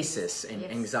Anxieties. stasis and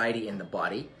Yes. anxiety in the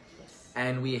body.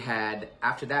 And we had,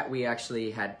 after that, we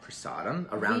actually had prasadam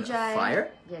around a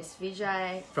fire Yes,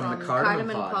 Vijay from the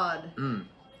Cardamom Pod.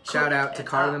 Shout out to it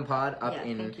Cardamom up. Pod up Yeah,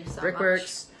 in thank you so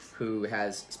Brickworks, who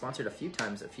has sponsored a few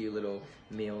times a few little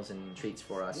meals and treats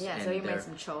for us. Yeah, and so he they're made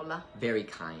some chola. very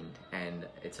kind, and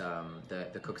it's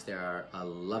the cooks there are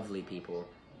lovely people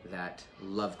that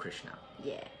love Krishna.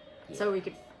 Yeah. So we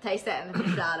could taste that in the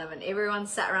prasadam, and everyone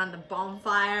sat around the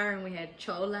bonfire, and we had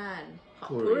chola and hot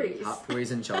puris. Hot puris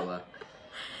and chola.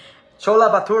 Chola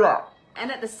Bhatura.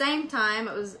 And at the same time,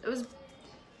 it was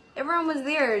everyone was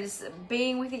there, just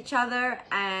being with each other,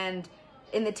 and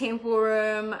in the temple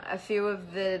room, a few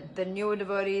of the newer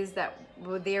devotees that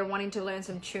were there wanting to learn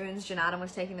some tunes. Janardhan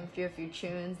was taking them through a few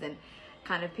tunes, and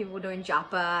kind of people were doing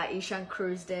japa. Ishan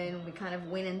cruised in. We kind of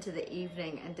went into the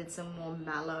evening and did some more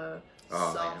mellow,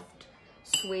 Oh, soft,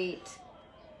 sweet,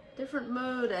 different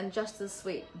mood, and just as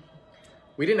sweet.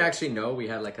 We didn't actually know we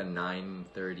had like a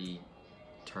 9:30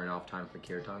 turn off time for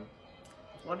Kirtan.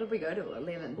 What did we go to?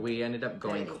 11. We ended up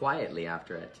going 30. quietly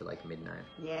after it to like midnight.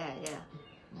 Yeah.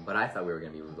 But I thought we were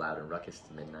going to be loud and ruckus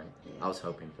to midnight. Yeah. I was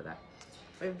hoping for that.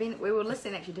 We were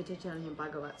listening actually to Chaitanya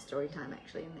Bhagavat story time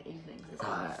actually in the evenings as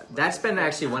well. That's been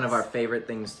actually one of our favorite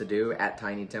things to do at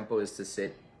Tiny Temple, is to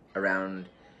sit around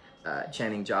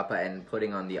chanting japa and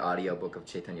putting on the audio book of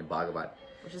Chaitanya Bhagavat.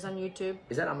 Which is on YouTube.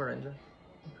 Is that Amarendra?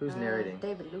 Who's narrating?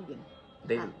 David Lugan.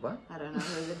 David, what? I don't know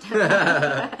who the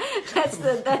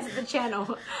that's the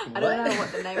channel. I don't What? know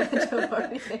what the name of the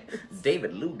devotee is.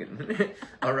 David Lugan.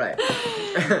 All right.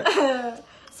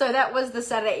 So that was the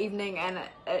Saturday evening, and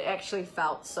it actually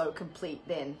felt so complete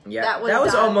then. Yeah, that was done.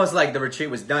 done. Almost like the retreat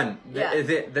was done. Yeah.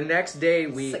 The next day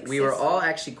we were Successful. all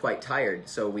actually quite tired,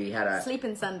 so we had a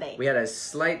Sleeping Sunday. we had a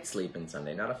slight sleep in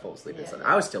Sunday, not a full sleep in Yeah, Sunday.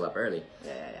 yeah. I was still up early.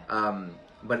 Yeah.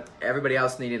 But everybody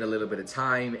else needed a little bit of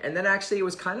time, and then actually it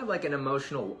was kind of like an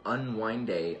emotional unwind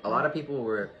day. A lot of people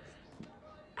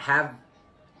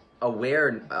a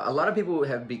lot of people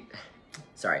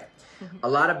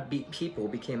people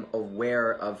became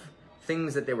aware of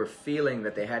things that they were feeling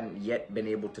that they hadn't yet been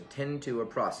able to tend to or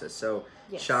process. So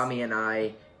Yes. Shami and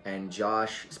I and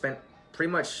Josh spent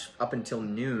pretty much up until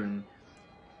noon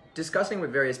discussing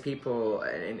with various people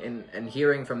and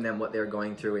hearing from them what they're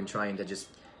going through, and trying to just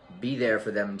be there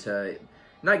for them, to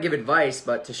not give advice,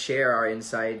 but to share our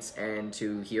insights and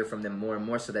to hear from them more and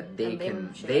more, so that they And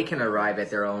them share they can their arrive advice.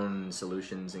 at their own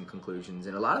solutions and conclusions.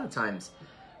 And a lot of the times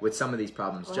with some of these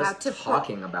problems, Or just how to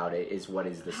talking about it is what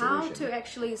is the How solution. to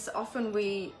actually, so often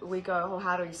we go, oh,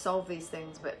 how do we solve these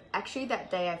things? But actually that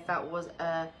day I felt was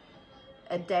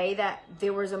a day that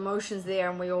there was emotions there,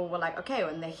 and we all were like, okay,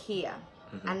 and they're here.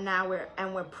 And now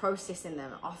we're processing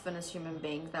them. Often as human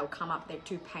beings, they'll come up, they're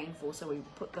too painful, so we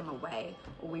put them away,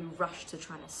 or we rush to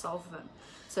trying to solve them.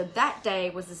 So that day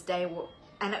was this day where,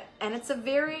 and it's a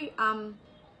very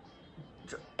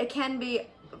it can be,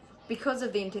 because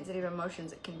of the intensity of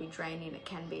emotions, it can be draining, it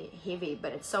can be heavy,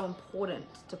 but it's so important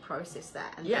to process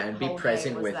that. And Yeah, that and be whole day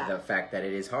present was with that. the fact that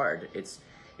it is hard. It's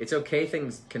okay,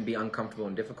 things can be uncomfortable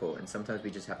and difficult, and sometimes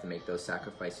we just have to make those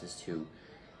sacrifices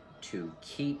to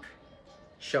keep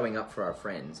showing up for our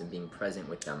friends and being present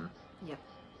with them, Yep.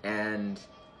 and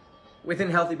within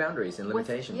healthy boundaries and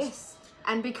limitations. Yes.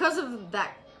 And because of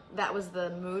that was the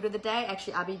mood of the day.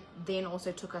 Actually, Abby then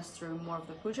also took us through more of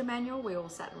the puja manual. We all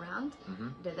sat around,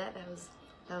 did that. That was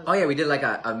Oh yeah, we did like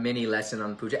a mini lesson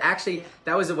on puja. Actually,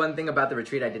 that was the one thing about the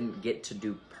retreat I didn't get to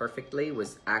do perfectly,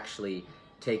 was actually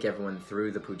take everyone through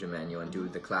the puja manual and do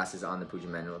the classes on the puja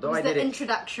manual. Though I did it.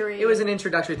 introductory. It was an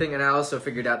introductory thing, and I also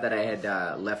figured out that I had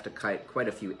left quite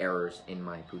a few errors in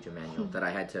my puja manual that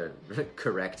I had to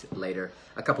correct later.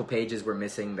 A couple pages were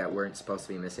missing that weren't supposed to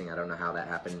be missing. I don't know how that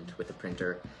happened with the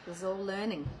printer. It was all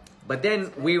learning. But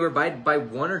then we were by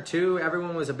one or two,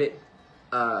 everyone was a bit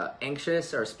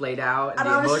anxious or splayed out, and And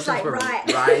the I was just emotions like, were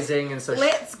right. rising, and so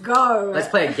Let's go. let's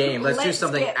play a game. Let's do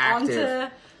something get active.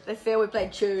 Onto the fair. We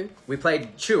played Chew. We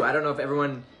played Chew. I don't know if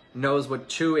everyone knows what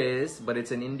Chew is, but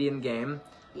it's an Indian game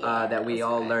that we that's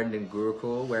all right. learned in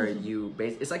Gurukul, where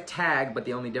it's like tag, but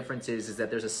the only difference is that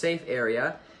there's a safe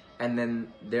area, and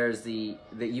then there's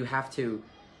that you have to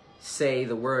say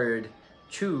the word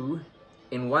Chew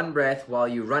in one breath while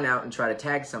you run out and try to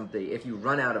tag something. If you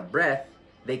run out of breath,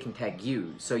 they can tag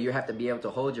you. So you have to be able to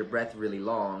hold your breath really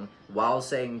long while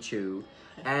saying Chew,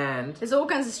 and There's all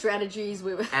kinds of strategies.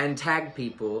 and tag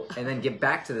people, and then get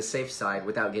back to the safe side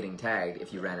without getting tagged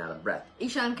if you ran out of breath.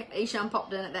 Ishan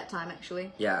popped in at that time,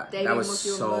 actually. Yeah, Davey that and was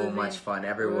Mookie were so moving. much fun.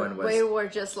 Everyone was We were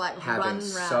just like having run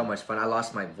so round. much fun. I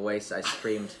lost my voice. I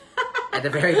screamed. At the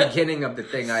very beginning of the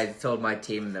thing, I told my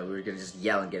team that we were going to just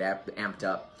yell and get amped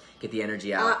up, get the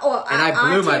energy out. And I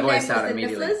blew my voice out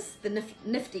immediately. The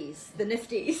Nifties. The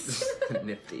Nifties.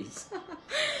 Nifties.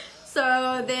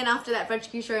 So then after that,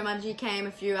 Vrajkishori Manji came,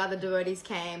 a few other devotees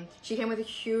came. She came with a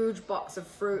huge box of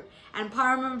fruit. And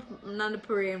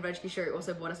Paramanandapuri and Vrajkishori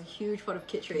also bought us a huge pot of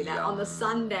khichdi that on the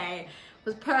Sunday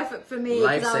was perfect for me.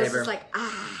 Because I was Lifesaver. just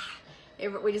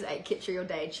like, we just ate khichdi all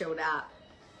day, chilled out.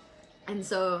 And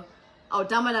so,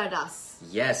 Damodar Das.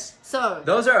 Yes. So,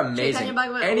 Those are amazing. Chaitanya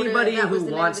Bhagavat Anybody order, that was who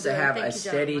the name wants of the to video. have Thank a you,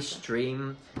 steady John.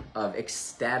 stream of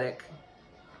ecstatic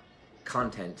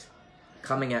content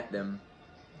coming at them,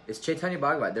 it's Chaitanya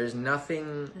Bhagavat. There's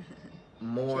nothing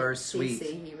more sweet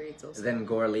CC, he reads also. than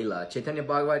Gaur Leela. Chaitanya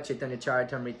Bhagavat, Chaitanya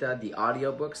Charitamrita, the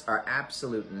audiobooks are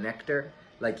absolute nectar.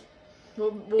 Like,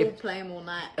 We'll play them all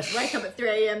night. Wake up at 3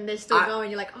 a.m. They're still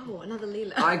going. You're like, oh, another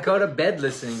Leela. I go to bed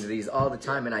listening to these all the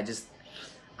time, and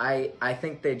I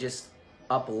think they just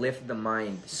uplift the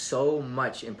mind so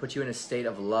much and put you in a state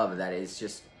of love that is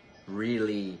just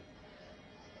really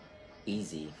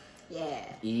easy. Yeah.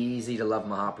 Easy to love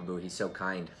Mahaprabhu. He's so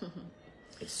kind.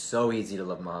 It's so easy to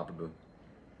love Mahaprabhu.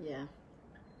 Yeah.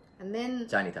 And then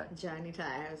Janitai.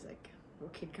 Janitai, I was like, we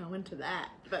could go into that,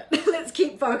 but let's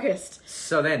keep focused.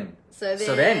 So then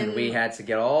then we had to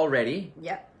get all ready,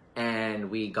 Yep. and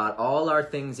we got all our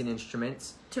things and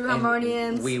instruments. 2 and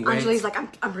harmoniums. We went. Anjali's like,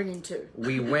 I'm bringing 2.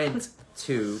 We went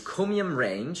to Kumyam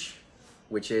Range,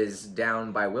 which is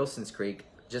down by Wilson's Creek,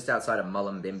 just outside of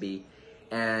Mullumbimby,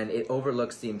 and it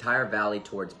overlooks the entire valley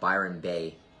towards Byron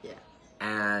Bay. Yeah.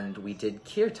 And we did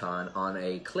kirtan on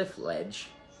a cliff ledge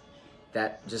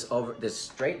that just over this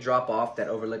straight drop off that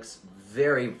overlooks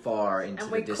very far into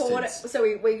And the we distance, caught it.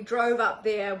 So we drove up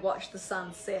there, watched the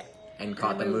sunset, and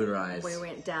caught the then moonrise. We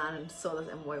went down and saw this,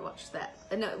 and we watched that.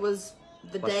 And it was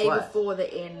the What's day what? before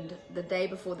the end. The day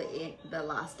before the end, the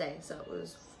last day. So it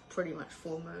was pretty much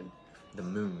full moon. The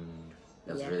moon.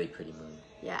 That was Yeah. a really pretty moon.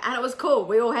 Yeah, and it was cool.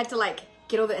 We all had to like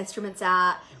get all the instruments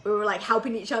out. We were like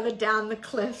helping each other down the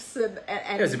cliffs and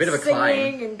It was a bit of a singing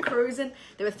climb. and cruising.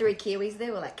 There were 3 Kiwis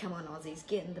there. We're like, come on, Aussies,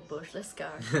 get in the bush, let's go.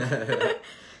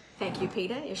 Thank you,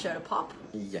 Peter. You showed a pop.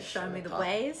 Yes, Showing me the pop.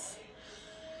 ways.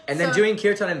 And then So- doing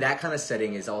kirtan in that kind of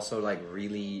setting is also like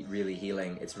really, really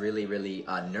healing. It's really, really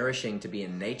nourishing to be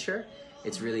in nature.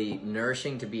 It's really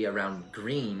nourishing to be around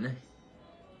green.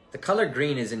 The color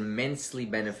green is immensely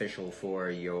beneficial for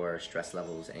your stress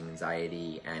levels,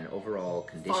 anxiety, and overall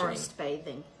conditioning. Forest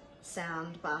bathing,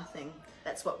 sound bathing.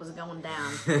 That's what was going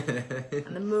down.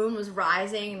 And the moon was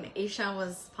rising. Ishan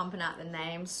was pumping out the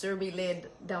names. Surbi led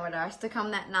Damadars to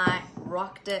come that night,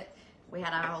 rocked it. We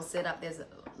had our whole setup. There's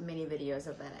many videos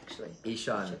of that actually.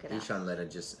 Ishan, Check it out. Ishan led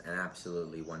just an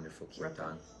absolutely wonderful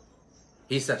kirtan.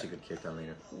 He's such a good kirtan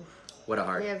leader. What a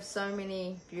heart. We have so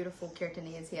many beautiful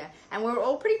kirtanias here, and we were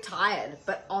all pretty tired,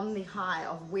 but on the high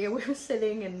of where we were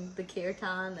sitting in the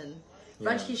kirtan, and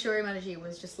Raj Kishore Manaji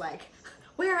was just like,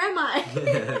 where am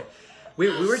I? We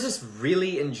were just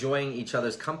really enjoying each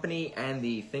other's company and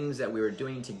the things that we were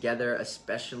doing together,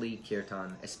 especially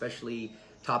kirtan, especially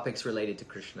topics related to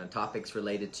Krishna, topics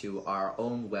related to our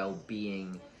own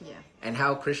well-being, and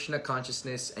how Krishna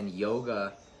consciousness and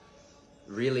yoga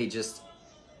really just,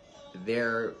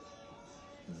 they're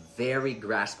very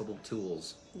graspable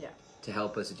tools to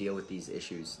help us deal with these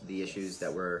issues, the issues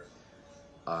that we're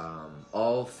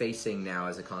all facing now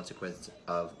as a consequence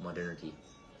of modernity.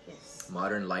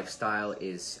 Modern lifestyle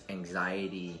is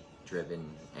anxiety driven,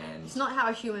 and it's not how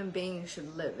a human being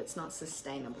should live. It's not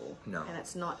sustainable. No. And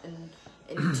it's not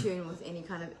in tune with any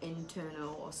kind of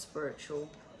internal or spiritual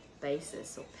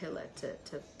basis or pillar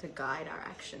to guide our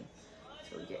action.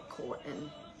 So we get caught in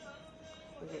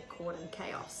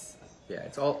chaos. Yeah,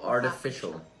 it's all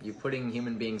artificial. You're putting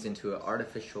human beings into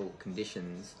artificial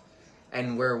conditions,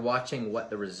 and we're watching what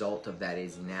the result of that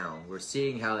is now. We're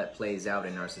seeing how that plays out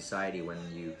in our society when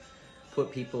you put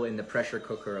people in the pressure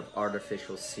cooker of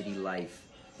artificial city life,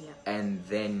 and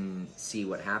then see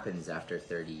what happens after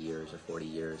 30 years or 40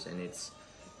 years. And it's,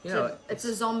 it's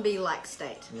a zombie-like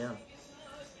state. Yeah.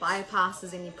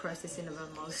 Bypasses any processing of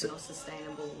emotional,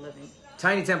 sustainable living.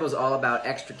 Tiny Temple is all about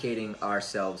extricating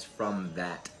ourselves from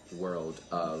that world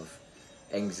of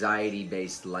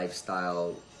anxiety-based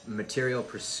lifestyle, material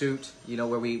pursuit,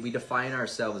 where we define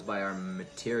ourselves by our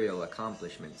material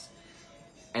accomplishments.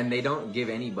 And they don't give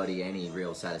anybody any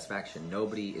real satisfaction.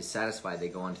 Nobody is satisfied. They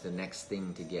go on to the next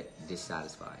thing to get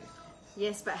dissatisfied.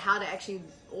 Yes, but how to actually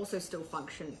also still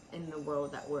function in the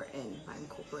world that we're in by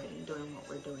incorporating, doing what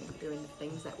we're doing the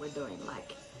things that we're doing.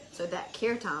 So that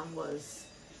kirtan was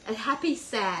a happy,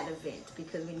 sad event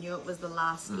because we knew it was the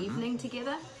last evening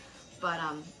together. But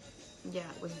it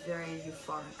was very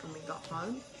euphoric when we got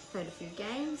home. Played a few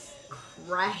games,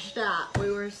 crashed out. We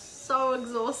were so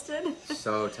exhausted.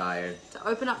 So tired. To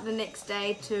open up the next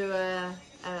day to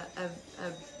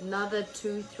another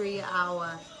 2-3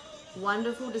 hour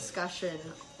wonderful discussion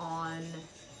on,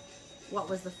 what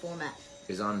was the format?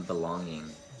 It was on belonging,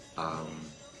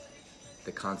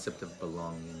 the concept of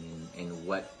belonging, and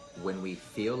when we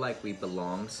feel like we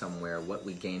belong somewhere, what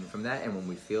we gain from that, and when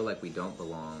we feel like we don't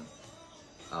belong,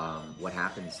 what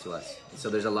happens to us. So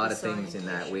there's a lot of things in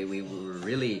that. We were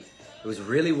really, it was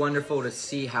really wonderful to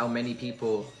see how many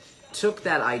people took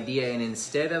that idea, and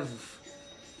instead of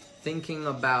thinking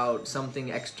about something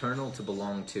external to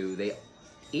belong to,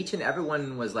 each and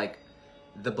everyone was like,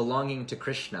 the belonging to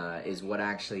Krishna is what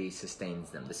actually sustains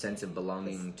them, the sense of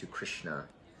belonging to Krishna.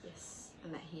 Yes,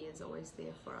 and that he is always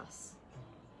there for us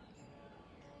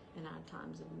in our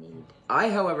times of need. I,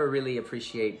 however, really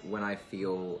appreciate when I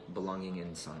feel belonging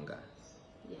in Sangha.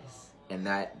 Yes. And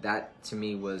that to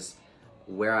me was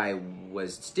where I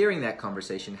was steering that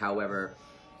conversation. However,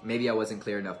 maybe I wasn't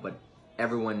clear enough, but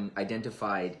everyone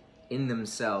identified in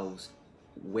themselves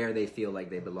where they feel like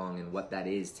they belong and what that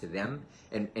is to them.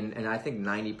 And I think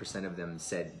 90% of them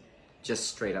said just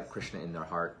straight up Krishna in their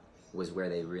heart was where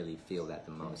they really feel that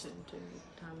the most.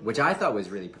 Which I thought was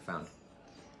really profound.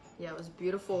 Yeah, it was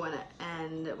beautiful,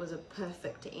 and it was a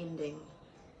perfect ending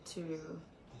to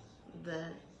the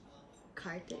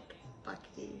Kartik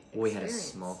Bhakti experience. We had a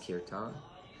small kirtan.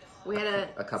 We had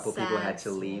a couple people had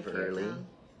to leave early.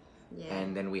 Yeah.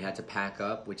 And then we had to pack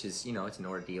up, which is, it's an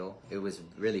ordeal. It was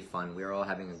really fun. We were all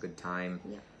having a good time.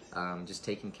 Yeah. Just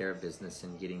taking care of business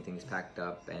and getting things packed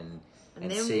up and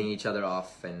seeing each other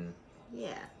off and...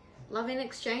 Yeah. Loving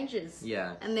exchanges.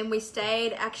 Yeah. And then we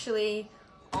stayed actually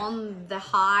on the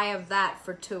high of that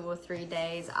for 2 or 3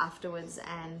 days afterwards,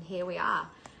 and here we are.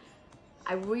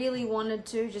 I really wanted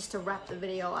to, just to wrap the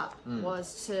video up,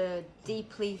 was to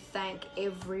deeply thank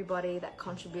everybody that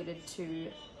contributed to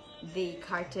the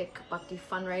Kartik Bhakti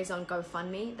fundraiser on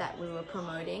GoFundMe that we were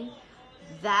promoting.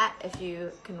 That, if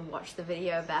you can watch the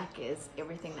video back, is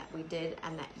everything that we did,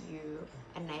 and that you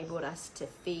enabled us to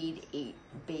feed, eat,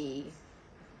 be,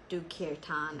 do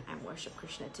kirtan and worship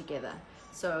Krishna together.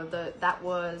 So that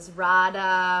was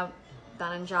Radha,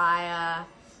 Dhananjaya,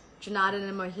 Janardhan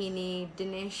and Mohini,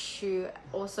 Dinesh, who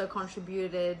also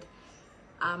contributed,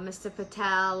 Mr.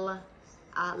 Patel,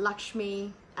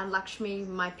 Lakshmi,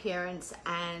 my parents,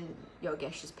 and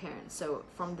Yogesh's parents. So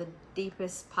from the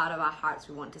deepest part of our hearts,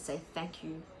 we want to say thank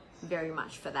you very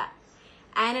much for that.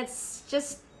 And it's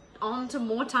just on to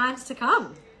more times to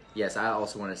come. Yes, I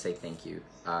also want to say thank you.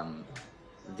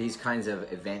 These kinds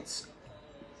of events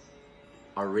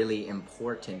are really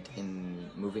important in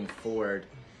moving forward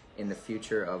in the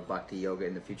future of Bhakti Yoga,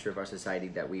 in the future of our society,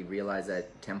 that we realize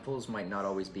that temples might not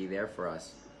always be there for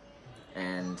us.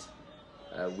 And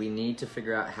we need to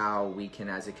figure out how we can,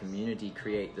 as a community,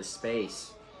 create the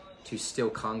space to still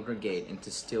congregate and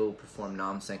to still perform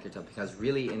Nam Sankirtan. Because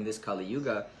really, in this Kali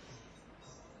Yuga,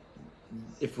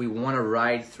 if we want to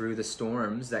ride through the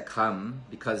storms that come,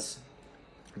 because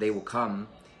they will come,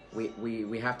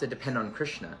 we have to depend on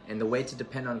Krishna. And the way to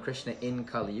depend on Krishna in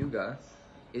Kali Yuga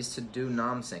is to do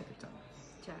Nam Sankirtan.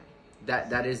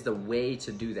 That is the way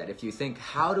to do that. If you think,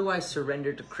 how do I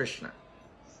surrender to Krishna?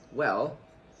 Well,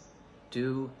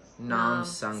 do Nam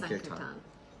Sankirtan.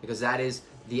 Because that is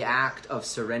the act of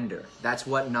surrender. That's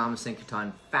what Nam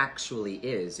Sankirtan factually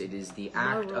is. It is the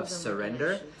act of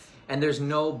surrender. And there's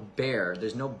no barrier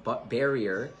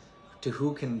to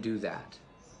who can do that.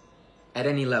 At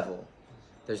any level,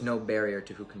 there's no barrier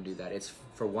to who can do that. It's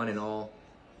for one and all.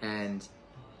 And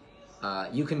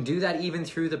you can do that even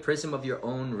through the prism of your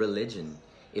own religion.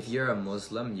 If you're a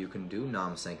Muslim, you can do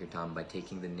Nam Sankirtan by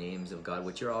taking the names of God,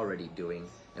 which you're already doing.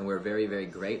 And we're very, very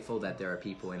grateful that there are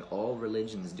people in all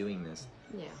religions doing this.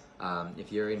 Yeah.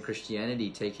 If you're in Christianity,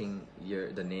 taking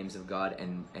the names of God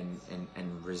and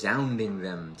resounding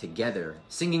them together,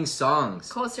 singing songs.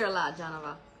 Of course you're allowed,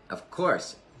 Janava. Of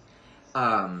course.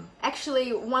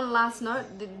 Actually, one last note.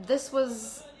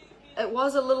 It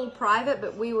was a little private,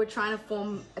 but we were trying to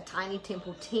form a tiny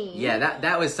temple team. Yeah,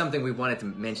 that was something we wanted to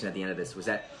mention at the end of this, was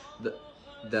that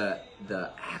the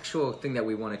actual thing that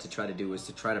we wanted to try to do was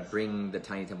to try to bring the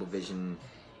Tiny Temple vision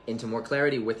into more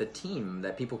clarity with a team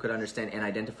that people could understand and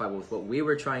identify with what we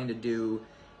were trying to do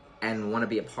and want to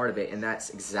be a part of it. And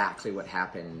that's exactly what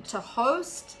happened. To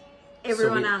host,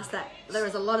 everyone asked that. There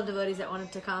was a lot of devotees that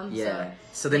wanted to come. Yeah.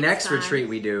 So the next retreat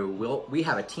we do, we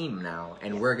have a team now,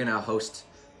 and we're going to host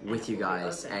with you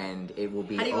guys, and it will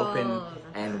be open,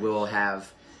 and we'll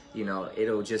have,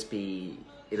 it'll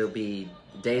be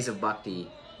days of bhakti,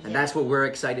 and that's what we're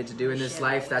excited to do in this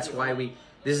life.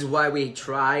 This is why we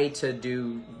try to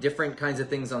do different kinds of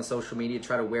things on social media,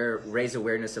 try to raise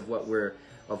awareness of what we're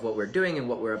doing and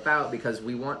what we're about, because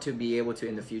we want to be able to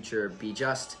in the future be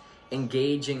just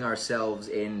engaging ourselves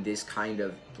in this kind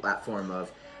of platform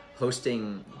of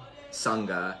hosting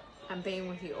Sangha and being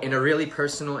with you all in a really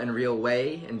personal and real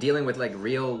way, and dealing with like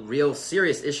real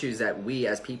serious issues that we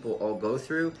as people all go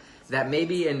through, that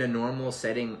maybe in a normal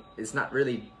setting it's not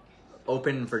really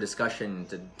open for discussion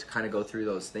to kind of go through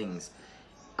those things.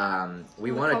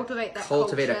 We want to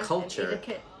cultivate a culture,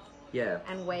 etiquette,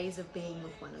 and ways of being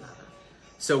with one another.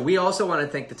 So we also want to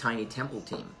thank the Tiny Temple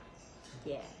team.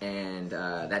 Yeah. And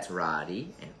that's Radhi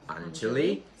and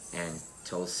Anjali and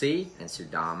Tulsi and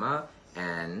Sudama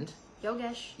and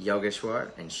Yogeshwar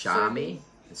and Shami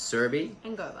and Surbi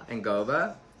and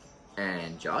Gova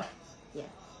and Josh. Yeah.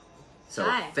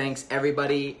 So thanks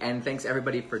everybody, and thanks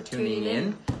everybody for tuning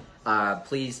in.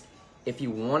 Please, if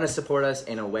you want to support us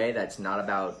in a way that's not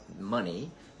about money,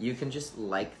 you can just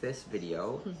like this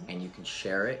video and you can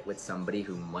share it with somebody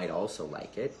who might also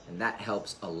like it, and that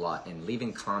helps a lot, and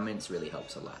leaving comments really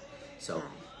helps a lot. So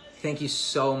thank you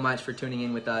so much for tuning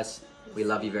in with us. We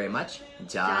love you very much.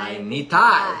 Jai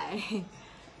Nitai!